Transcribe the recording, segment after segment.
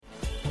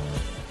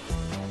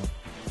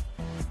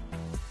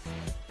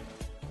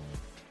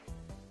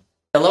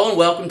Hello and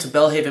welcome to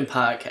Bellhaven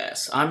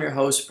Podcast. I'm your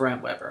host,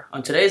 Brent Weber.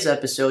 On today's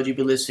episode, you'll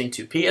be listening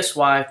to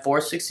PSY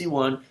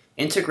 461,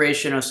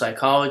 Integration of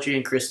Psychology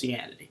and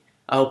Christianity.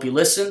 I hope you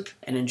listen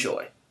and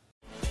enjoy.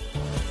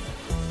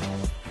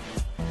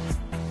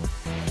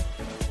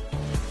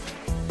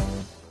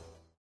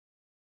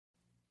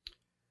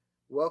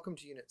 Welcome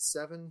to Unit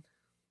 7,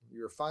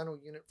 your final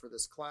unit for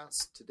this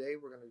class. Today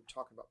we're going to be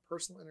talking about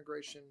personal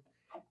integration,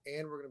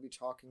 and we're going to be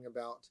talking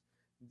about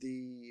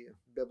the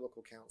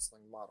biblical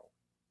counseling model.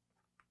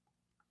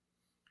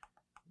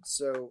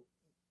 So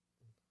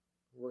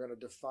we're going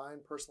to define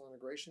personal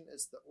integration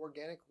as the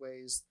organic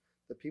ways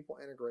that people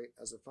integrate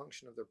as a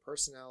function of their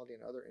personality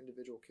and other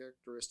individual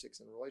characteristics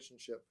in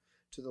relationship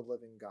to the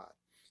living God.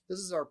 This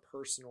is our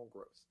personal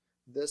growth.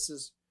 This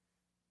is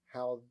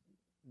how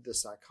the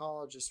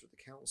psychologist or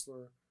the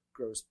counselor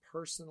grows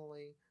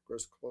personally,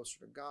 grows closer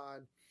to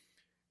God,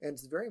 and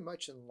it's very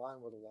much in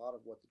line with a lot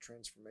of what the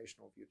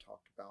transformational view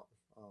talked about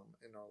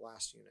in our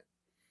last unit.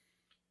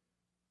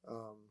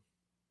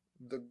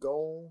 The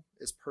goal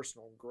is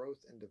personal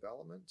growth and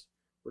development.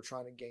 We're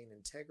trying to gain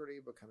integrity,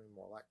 becoming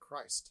more like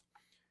Christ,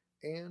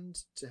 and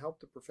to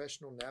help the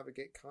professional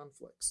navigate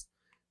conflicts.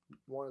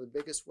 One of the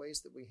biggest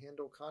ways that we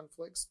handle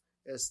conflicts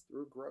is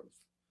through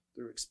growth,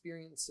 through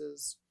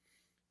experiences,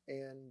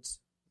 and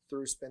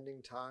through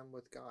spending time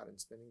with God and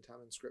spending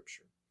time in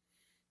Scripture.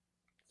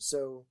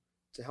 So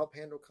to help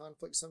handle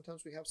conflict,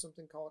 sometimes we have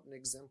something called an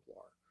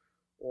exemplar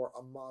or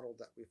a model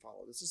that we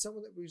follow. This is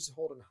someone that we just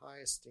hold in high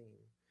esteem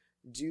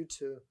due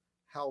to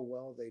how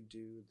well they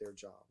do their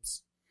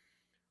jobs.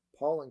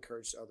 Paul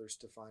encouraged others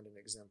to find an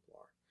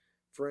exemplar.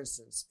 For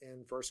instance,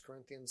 in 1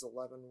 Corinthians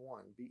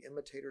 11:1, be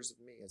imitators of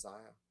me as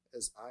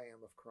I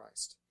am of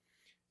Christ.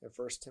 In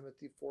 1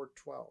 Timothy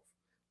 4:12,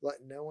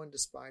 let no one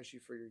despise you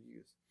for your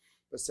youth,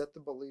 but set the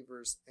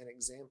believers an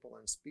example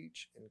in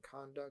speech, in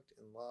conduct,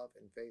 in love,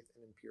 in faith,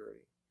 and in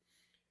purity.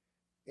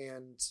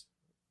 And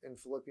in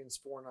Philippians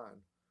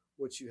 4:9,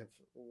 which you have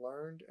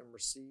learned and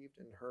received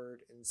and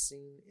heard and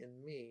seen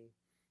in me,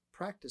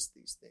 practice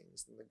these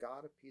things, and the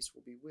God of peace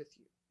will be with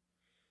you.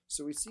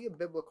 So we see a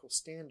biblical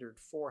standard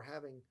for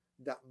having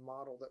that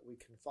model that we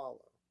can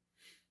follow.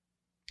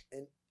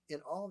 And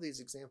in all of these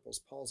examples,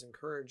 Paul's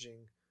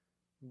encouraging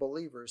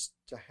believers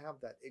to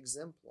have that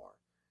exemplar.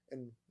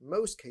 In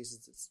most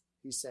cases,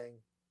 he's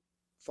saying,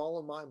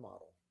 follow my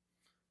model,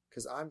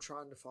 because I'm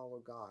trying to follow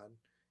God,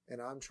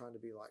 and I'm trying to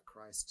be like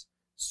Christ,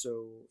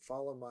 so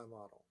follow my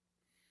model.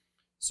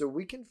 So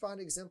we can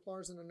find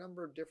exemplars in a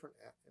number of different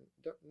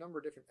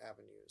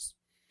avenues,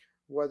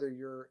 whether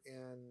you're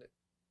in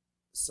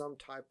some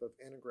type of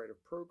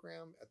integrative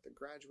program at the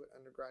graduate,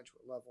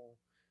 undergraduate level,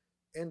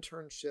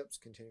 internships,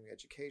 continuing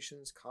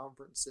educations,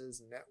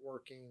 conferences,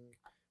 networking,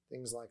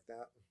 things like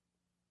that.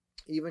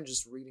 Even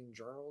just reading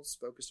journals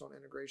focused on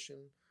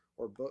integration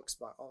or books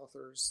by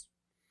authors.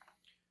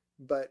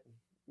 But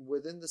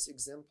within this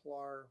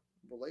exemplar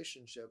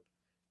relationship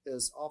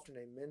is often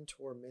a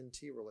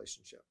mentor-mentee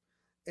relationship.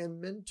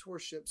 And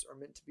mentorships are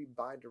meant to be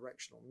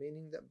bi-directional,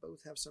 meaning that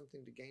both have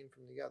something to gain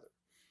from the other.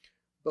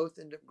 Both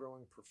end up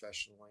growing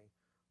professionally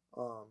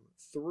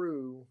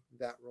through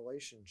that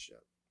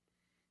relationship.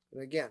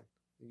 And again,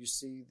 you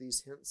see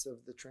these hints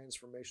of the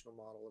transformational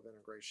model of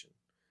integration,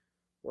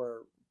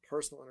 where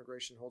personal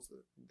integration holds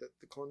that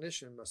the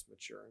clinician must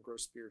mature and grow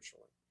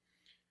spiritually.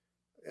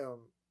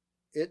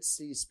 It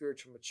sees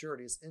spiritual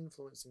maturity as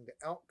influencing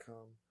the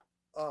outcome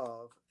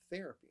of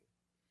therapy.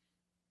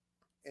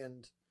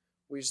 And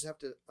we just have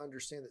to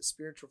understand that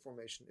spiritual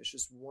formation is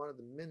just one of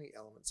the many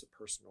elements of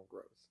personal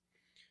growth.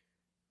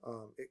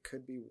 It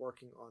could be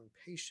working on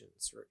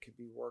patience, or it could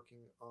be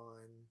working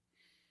on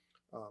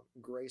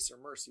grace or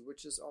mercy,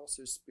 which is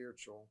also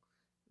spiritual,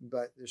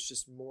 but there's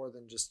just more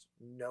than just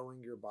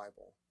knowing your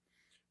Bible.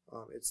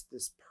 It's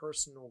this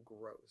personal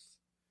growth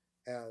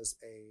as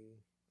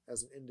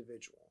an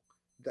individual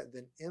that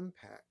then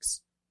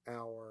impacts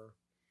our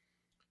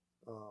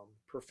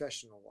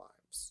professional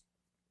lives.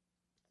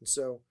 And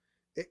so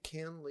it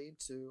can lead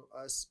to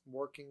us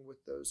working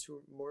with those who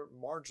are more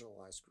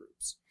marginalized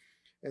groups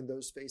and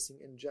those facing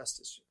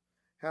injustice.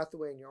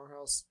 Hathaway and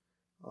Yarhouse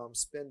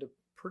spend a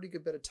pretty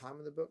good bit of time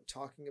in the book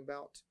talking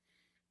about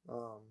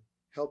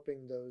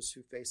helping those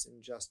who face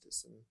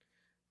injustice.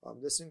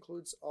 And this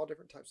includes all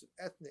different types of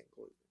ethnic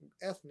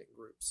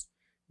groups.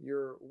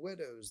 Your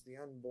widows, the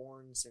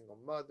unborn, single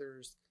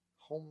mothers,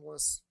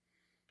 homeless.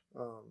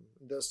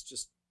 That's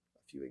just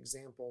a few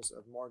examples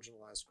of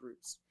marginalized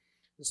groups.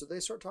 And so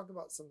they start talking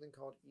about something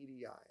called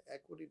EDI,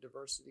 equity,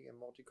 diversity, and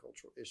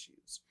multicultural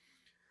issues.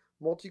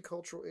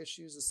 Multicultural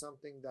issues is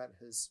something that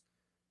has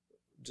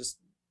just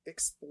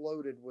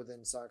exploded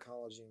within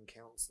psychology and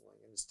counseling,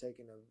 and it's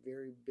taken a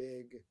very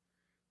big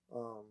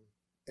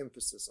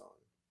emphasis on.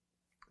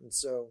 And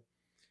so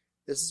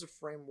this is a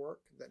framework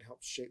that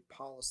helps shape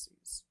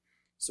policies.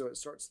 So it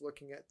starts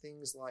looking at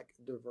things like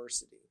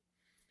diversity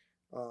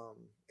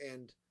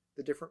and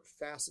the different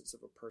facets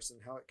of a person,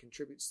 how it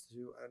contributes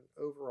to an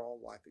overall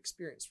life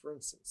experience. For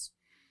instance,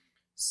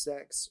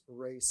 sex,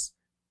 race,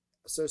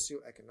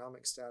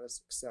 socioeconomic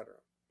status, etc.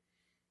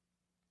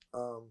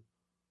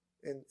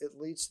 And it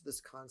leads to this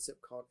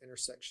concept called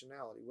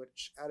intersectionality,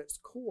 which at its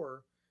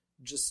core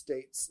just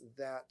states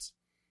that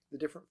the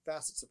different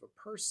facets of a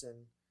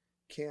person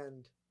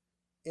can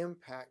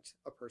impact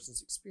a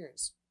person's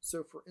experience.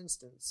 So, for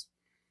instance,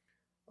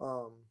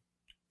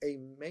 a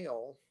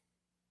male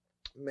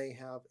may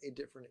have a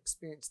different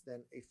experience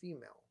than a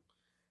female,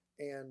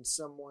 and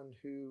someone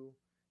who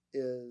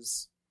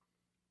is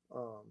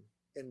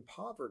in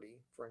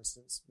poverty, for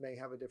instance, may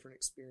have a different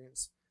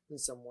experience than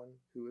someone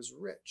who is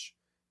rich.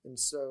 And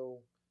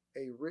so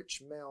a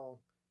rich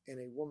male and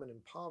a woman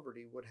in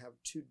poverty would have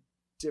two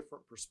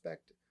different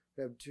perspectives,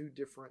 have two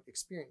different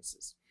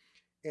experiences.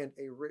 And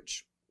a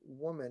rich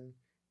woman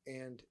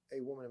and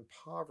a woman in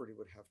poverty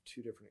would have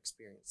two different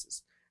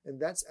experiences. And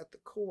that's at the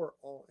core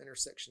all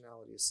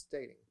intersectionality is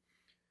stating.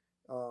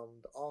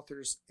 The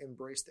authors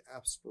embrace the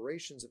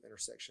aspirations of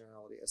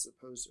intersectionality as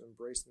opposed to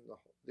embracing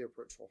the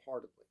approach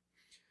wholeheartedly.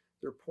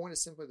 Their point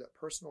is simply that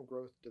personal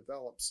growth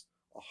develops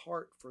a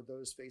heart for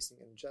those facing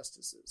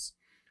injustices,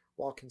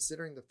 while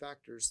considering the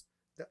factors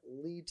that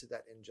lead to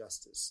that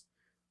injustice,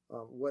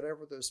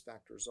 whatever those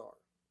factors are.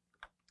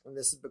 And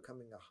this is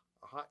becoming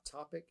a hot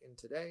topic in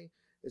today.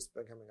 It's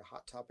becoming a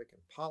hot topic in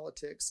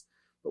politics,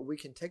 but we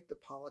can take the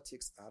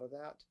politics out of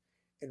that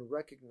and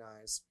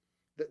recognize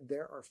that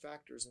there are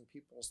factors in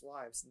people's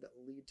lives that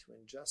lead to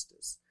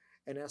injustice.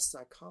 And as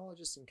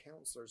psychologists and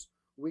counselors,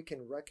 we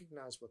can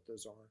recognize what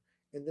those are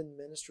and then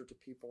minister to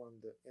people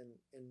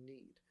in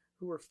need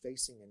who are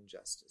facing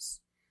injustice.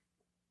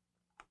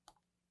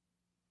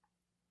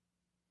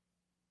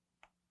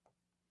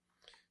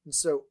 And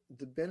so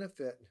the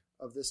benefit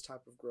of this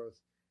type of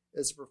growth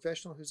is a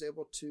professional who's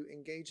able to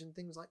engage in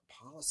things like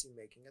policy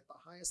making at the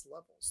highest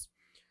levels.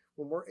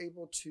 When we're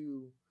able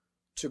to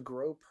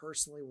grow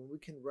personally, when we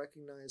can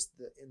recognize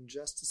the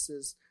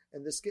injustices,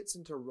 and this gets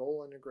into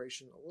role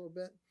integration a little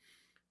bit,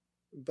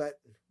 but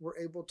we're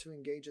able to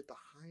engage at the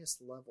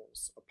highest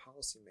levels of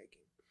policy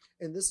making.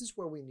 And this is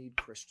where we need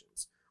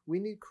Christians. We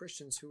need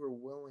Christians who are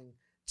willing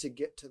to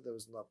get to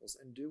those levels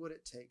and do what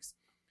it takes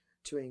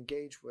to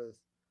engage with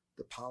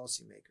the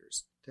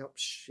policymakers to help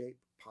shape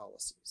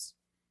policies,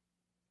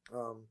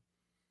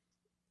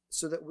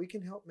 so that we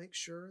can help make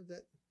sure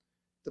that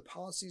the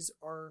policies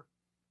are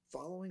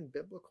following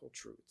biblical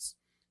truths,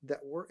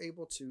 that we're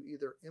able to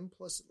either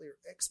implicitly or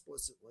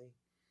explicitly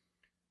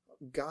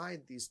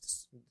guide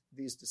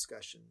these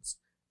discussions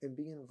and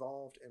be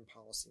involved in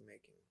policy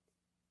making.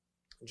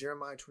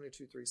 Jeremiah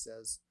 22:3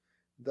 says,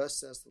 "Thus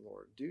says the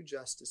Lord, do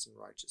justice and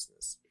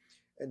righteousness,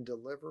 and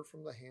deliver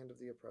from the hand of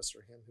the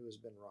oppressor him who has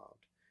been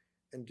robbed,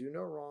 and do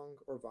no wrong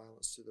or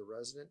violence to the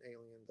resident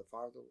alien, the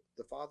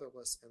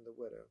fatherless, and the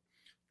widow,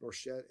 nor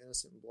shed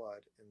innocent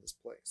blood in this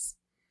place."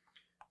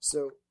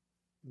 So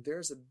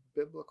there's a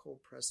biblical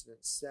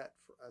precedent set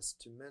for us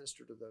to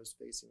minister to those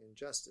facing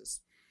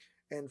injustice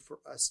and for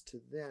us to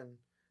then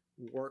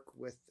work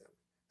with them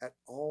at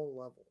all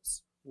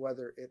levels,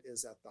 whether it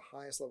is at the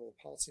highest level of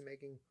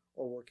policymaking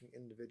or working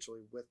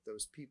individually with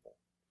those people.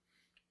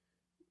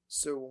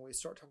 So when we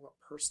start talking about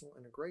personal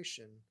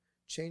integration,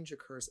 change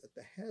occurs at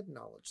the head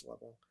knowledge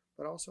level,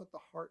 but also at the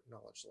heart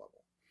knowledge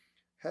level.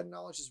 Head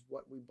knowledge is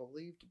what we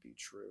believe to be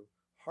true.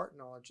 Heart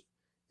knowledge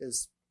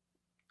is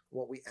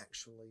what we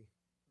actually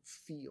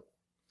feel.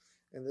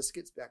 And this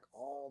gets back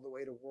all the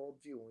way to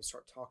worldview when we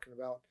start talking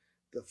about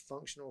the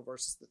functional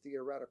versus the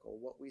theoretical,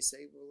 what we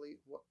say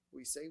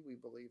we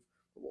believe,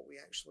 but what we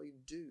actually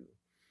do.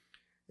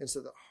 And so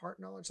the heart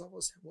knowledge level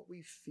is what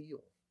we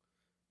feel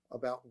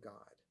about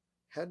God.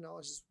 Head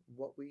knowledge is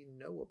what we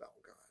know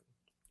about God.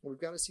 We've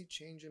got to see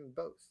change in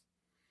both.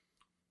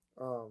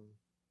 And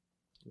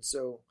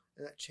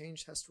that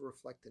change has to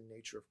reflect the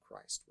nature of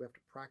Christ. We have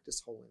to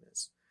practice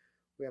holiness.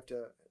 We have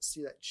to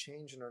see that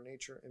change in our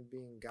nature and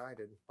being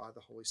guided by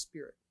the Holy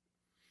Spirit.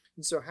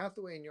 And so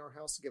Hathaway and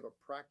Yarhouse give a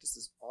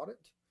practices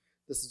audit.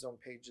 This is on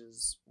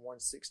pages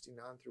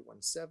 169 through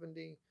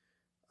 170.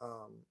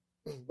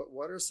 But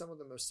what are some of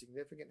the most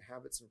significant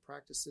habits and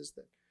practices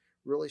that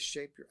really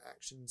shape your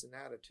actions and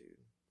attitude?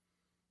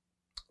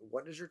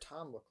 What does your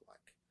time look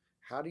like?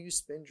 How do you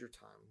spend your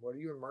time? What are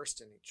you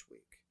immersed in each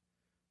week?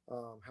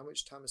 How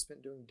much time is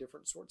spent doing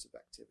different sorts of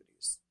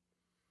activities?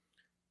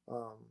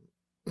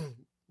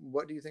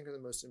 What do you think are the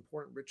most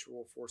important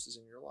ritual forces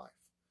in your life?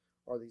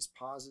 Are these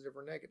positive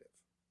or negative?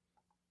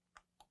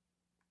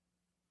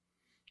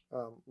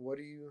 What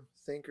do you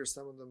think are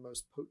some of the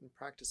most potent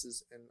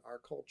practices in our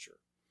culture?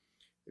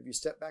 If you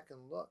step back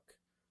and look,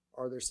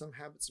 are there some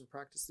habits and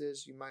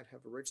practices you might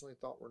have originally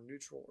thought were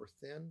neutral or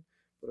thin,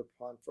 but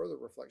upon further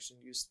reflection,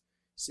 you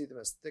see them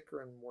as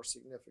thicker and more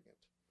significant?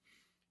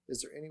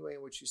 Is there any way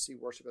in which you see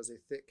worship as a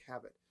thick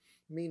habit,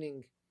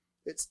 meaning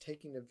it's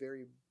taking a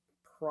very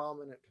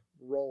prominent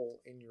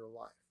role in your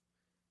life?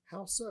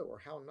 How so, or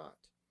how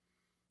not?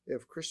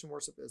 If Christian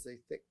worship is a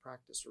thick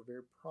practice or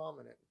very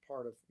prominent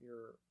part of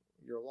your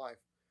life,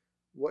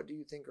 what do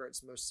you think are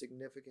its most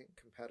significant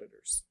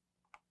competitors?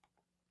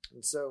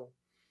 And so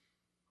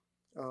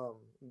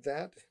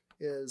that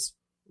is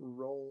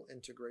role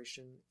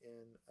integration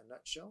in a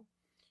nutshell.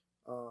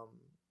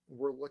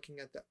 we're looking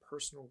at that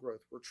personal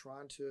growth. We're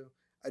trying to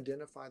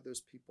identify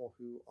those people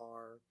who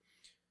are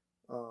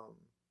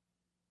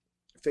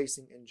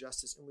facing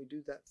injustice, and we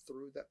do that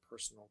through that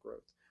personal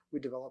growth. We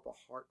develop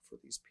a heart for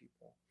these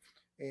people,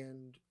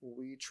 and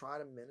we try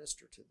to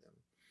minister to them,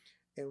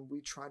 and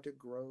we try to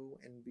grow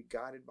and be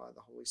guided by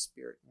the Holy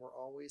Spirit. We're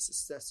always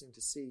assessing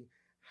to see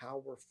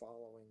how we're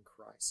following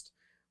Christ.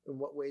 In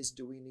what ways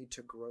do we need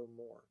to grow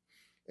more?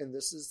 And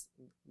this is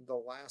the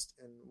last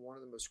and one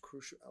of the most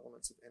crucial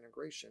elements of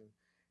integration.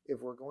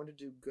 If we're going to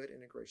do good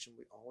integration,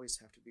 we always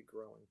have to be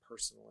growing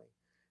personally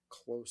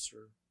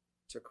closer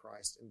to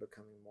Christ and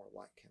becoming more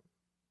like Him.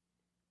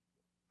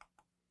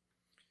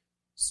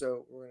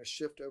 So we're going to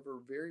shift over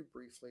very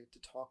briefly to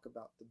talk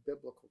about the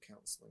biblical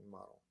counseling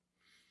model.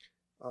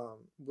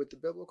 With the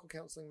biblical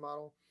counseling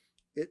model,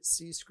 it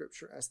sees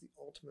Scripture as the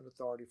ultimate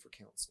authority for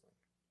counseling.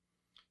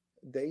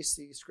 They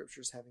see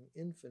Scriptures having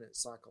infinite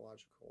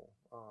psychological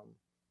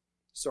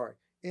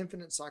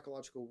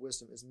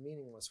wisdom is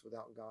meaningless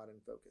without God in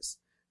focus.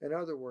 In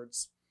other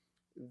words,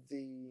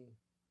 the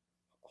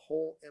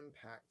whole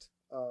impact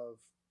of,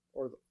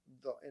 or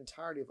the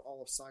entirety of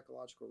all of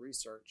psychological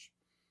research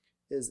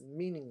is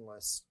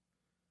meaningless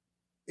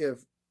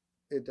if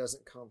it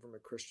doesn't come from a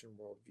Christian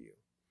worldview.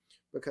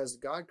 Because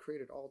God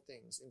created all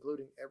things,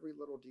 including every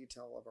little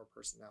detail of our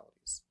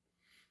personalities.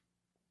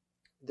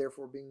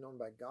 Therefore, being known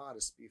by God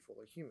is to be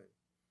fully human.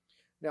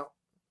 Now,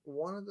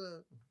 one of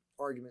the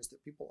arguments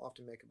that people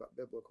often make about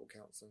biblical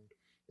counseling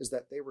is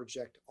that they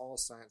reject all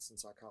science and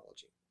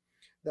psychology.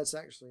 That's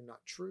actually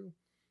not true.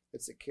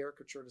 It's a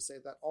caricature to say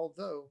that,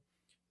 although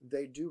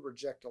they do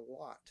reject a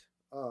lot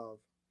of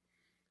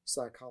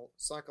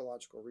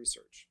psychological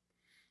research.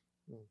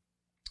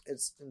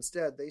 It's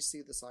instead, they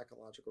see the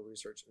psychological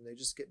research and they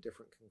just get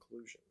different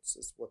conclusions,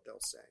 is what they'll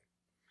say.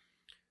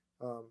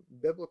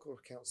 Biblical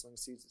counseling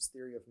sees its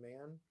theory of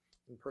man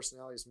and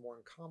personality is more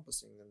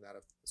encompassing than that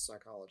of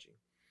psychology.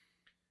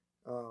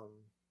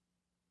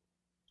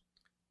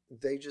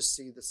 They just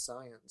see the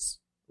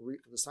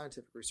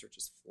scientific research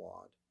is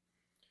flawed.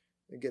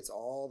 It gets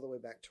all the way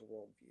back to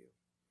worldview.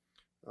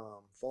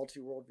 Faulty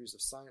worldviews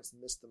of science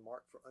miss the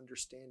mark for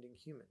understanding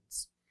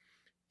humans.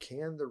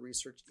 Can the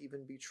research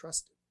even be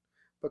trusted?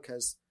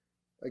 Because,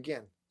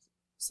 again,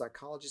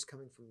 psychology is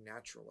coming from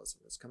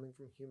naturalism. It's coming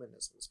from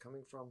humanism. It's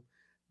coming from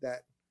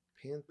that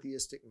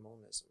pantheistic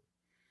monism.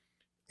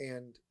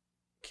 And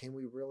can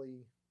we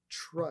really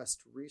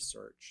trust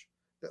research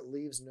that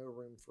leaves no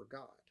room for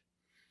God?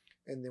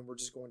 And then we're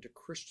just going to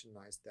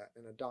Christianize that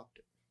and adopt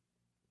it.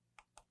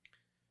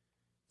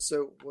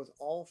 So with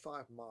all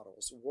 5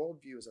 models,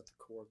 worldview is at the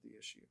core of the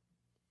issue.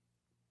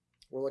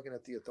 We're looking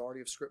at the authority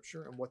of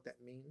Scripture and what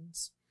that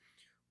means.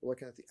 We're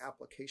looking at the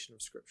application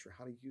of Scripture,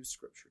 how to use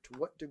Scripture. To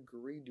what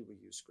degree do we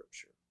use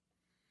Scripture?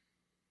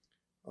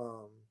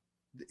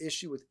 The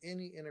issue with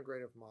any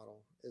integrative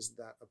model is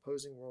that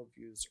opposing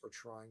worldviews are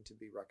trying to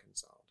be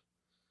reconciled.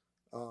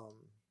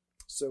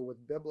 So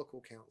with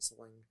biblical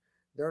counseling,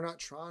 they're not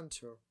trying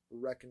to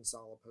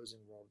reconcile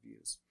opposing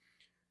worldviews.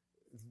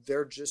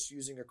 They're just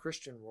using a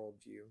Christian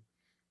worldview,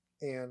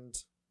 and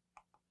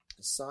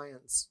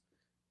science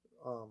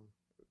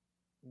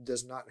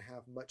does not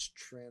have much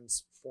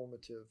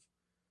transformative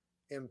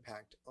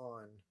impact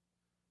on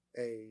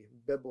a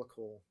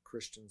biblical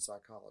Christian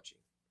psychology.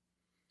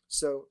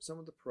 So some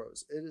of the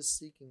pros: it is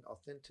seeking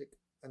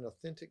an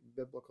authentic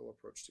biblical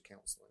approach to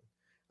counseling,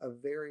 a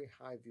very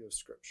high view of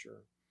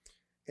Scripture.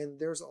 And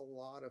there's a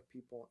lot of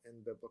people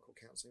in biblical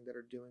counseling that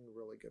are doing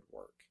really good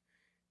work.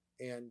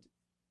 And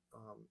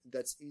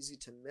that's easy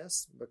to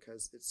miss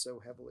because it's so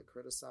heavily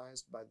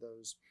criticized by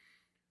those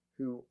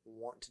who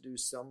want to do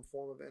some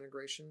form of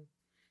integration.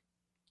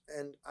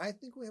 And I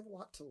think we have a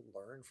lot to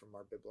learn from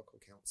our biblical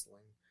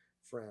counseling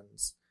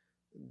friends.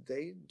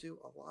 They do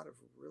a lot of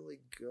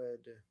really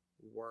good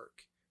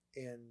work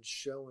in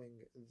showing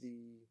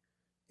the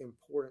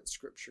importance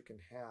Scripture can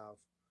have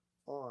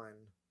on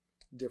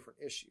different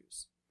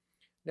issues.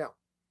 Now,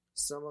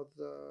 some of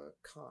the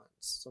cons,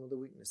 some of the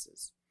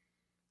weaknesses.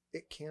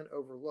 It can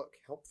overlook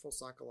helpful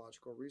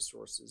psychological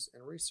resources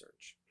and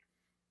research.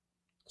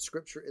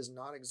 Scripture is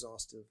not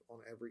exhaustive on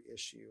every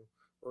issue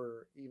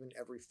or even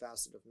every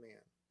facet of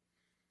man.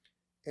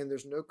 And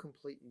there's no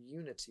complete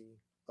unity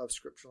of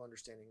scriptural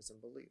understandings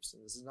and beliefs.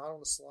 And this is not on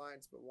the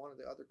slides, but one of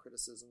the other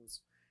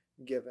criticisms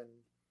given,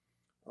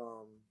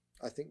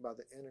 I think, by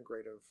the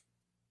integrative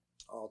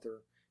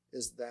author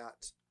is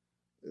that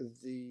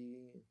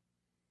the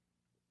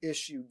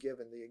issue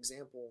given, the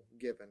example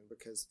given,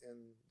 because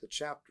in the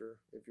chapter,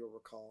 if you'll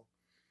recall,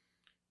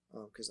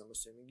 because I'm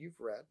assuming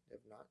you've read,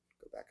 if not,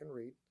 go back and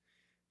read.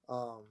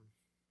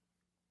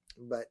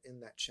 But in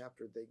that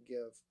chapter, they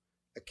give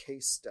a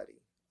case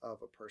study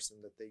of a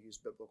person that they use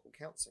biblical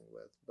counseling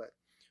with. But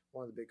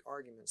one of the big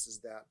arguments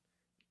is that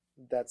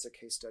that's a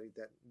case study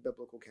that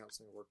biblical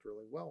counseling worked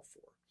really well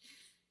for.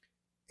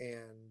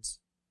 And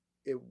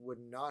it would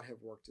not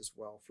have worked as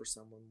well for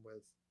someone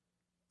with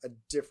a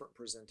different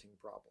presenting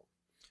problem.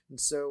 And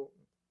so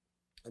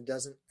it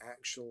doesn't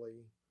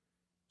actually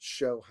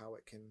show how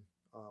it can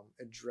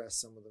address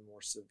some of the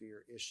more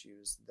severe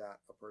issues that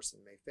a person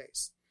may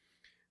face.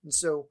 And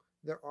so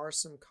there are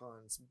some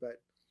cons,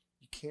 but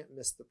you can't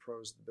miss the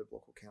pros of the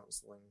biblical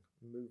counseling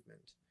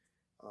movement.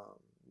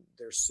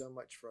 There's so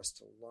much for us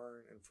to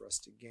learn and for us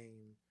to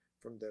gain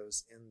from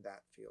those in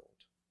that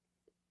field.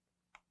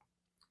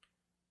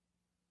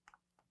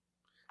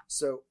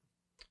 So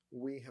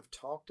we have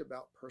talked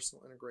about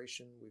personal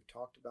integration, we've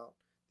talked about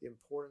the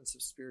importance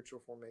of spiritual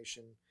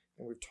formation,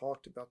 and we've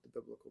talked about the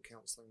biblical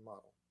counseling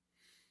model.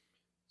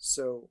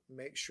 So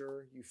make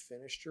sure you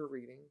finished your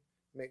reading,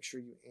 make sure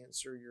you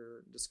answer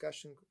your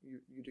discussion,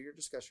 you do your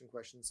discussion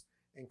questions,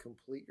 and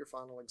complete your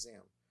final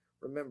exam.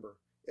 Remember,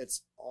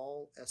 it's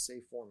all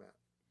essay format.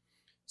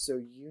 So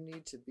you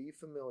need to be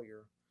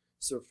familiar.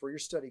 So for your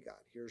study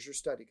guide, here's your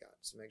study guide.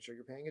 So make sure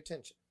you're paying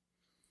attention.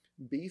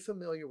 Be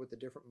familiar with the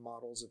different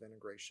models of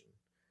integration.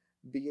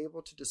 Be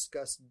able to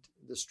discuss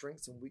the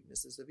strengths and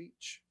weaknesses of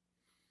each.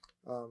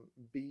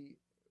 Be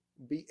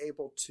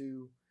able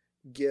to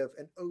give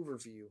an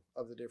overview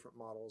of the different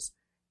models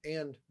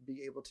and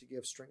be able to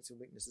give strengths and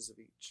weaknesses of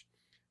each.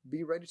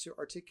 Be ready to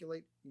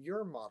articulate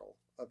your model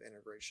of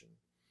integration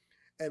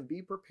and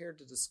be prepared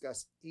to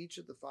discuss each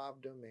of the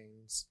 5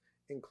 domains,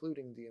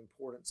 including the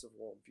importance of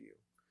worldview.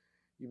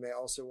 You may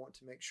also want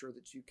to make sure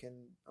that you can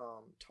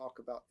talk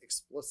about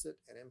explicit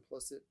and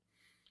implicit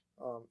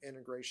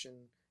integration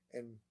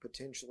and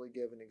potentially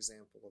give an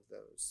example of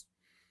those.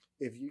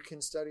 If you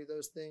can study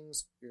those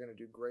things, you're going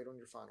to do great on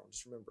your final.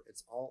 Just remember,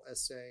 it's all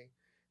essay,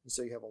 and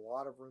so you have a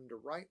lot of room to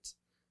write.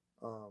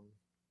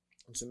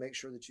 And so make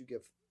sure that you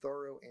give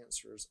thorough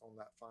answers on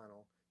that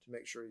final to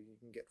make sure you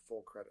can get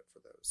full credit for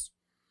those.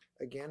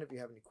 Again, if you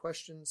have any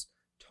questions,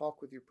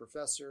 talk with your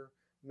professor.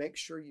 Make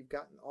sure you've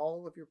gotten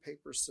all of your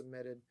papers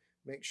submitted.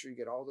 Make sure you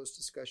get all those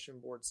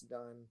discussion boards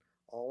done,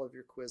 all of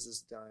your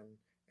quizzes done,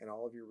 and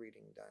all of your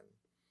reading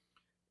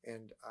done.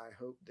 And I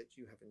hope that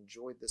you have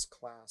enjoyed this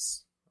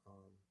class.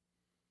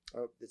 I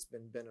hope it's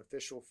been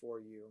beneficial for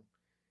you.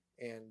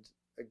 And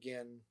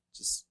again,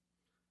 just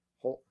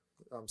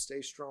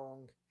stay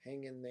strong,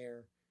 hang in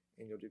there,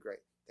 and you'll do great.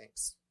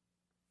 Thanks.